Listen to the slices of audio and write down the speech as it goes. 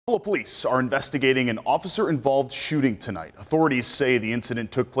Buffalo police are investigating an officer-involved shooting tonight. Authorities say the incident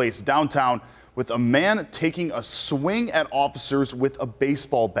took place downtown with a man taking a swing at officers with a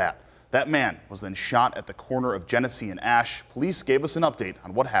baseball bat. That man was then shot at the corner of Genesee and Ash. Police gave us an update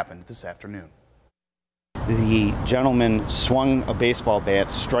on what happened this afternoon. The gentleman swung a baseball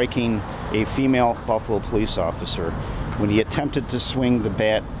bat, striking a female Buffalo police officer. When he attempted to swing the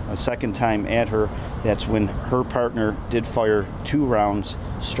bat a second time at her, that's when her partner did fire 2 rounds,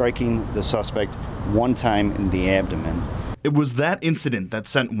 striking the suspect 1 time in the abdomen. It was that incident that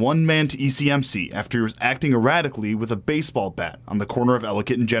sent one man to ECMC after he was acting erratically with a baseball bat on the corner of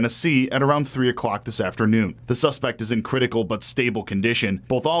Ellicott and Genesee at around 3 o'clock this afternoon. The suspect is in critical but stable condition.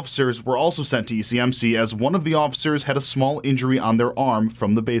 Both officers were also sent to ECMC as one of the officers had a small injury on their arm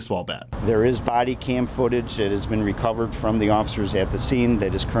from the baseball bat. There is body cam footage that has been recovered from the officers at the scene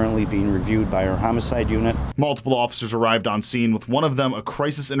that is currently being reviewed by our homicide unit. Multiple officers arrived on scene, with one of them a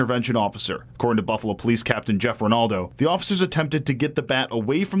crisis intervention officer. According to Buffalo Police Captain Jeff Ronaldo, the officers attempted to get the bat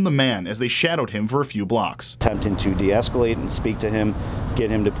away from the man as they shadowed him for a few blocks. Attempting to de-escalate and speak to him,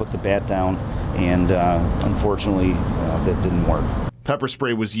 get him to put the bat down, and unfortunately that didn't work. Pepper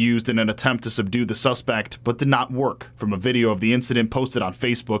spray was used in an attempt to subdue the suspect, but did not work. From a video of the incident posted on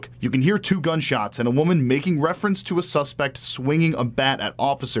Facebook, you can hear 2 gunshots and a woman making reference to a suspect swinging a bat at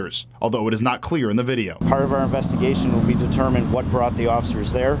officers, although it is not clear in the video. Part of our investigation will be determined what brought the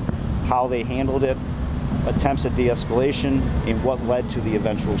officers there, how they handled it, attempts at de-escalation, and what led to the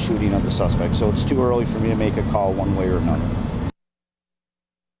eventual shooting of the suspect. So it's too early for me to make a call one way or another.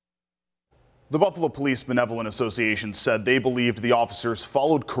 The Buffalo Police Benevolent Association said they believed the officers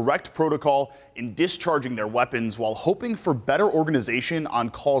followed correct protocol in discharging their weapons while hoping for better organization on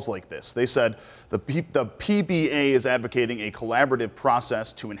calls like this. They said the PBA is advocating a collaborative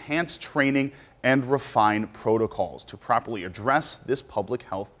process to enhance training and refine protocols to properly address this public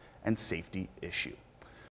health and safety issue.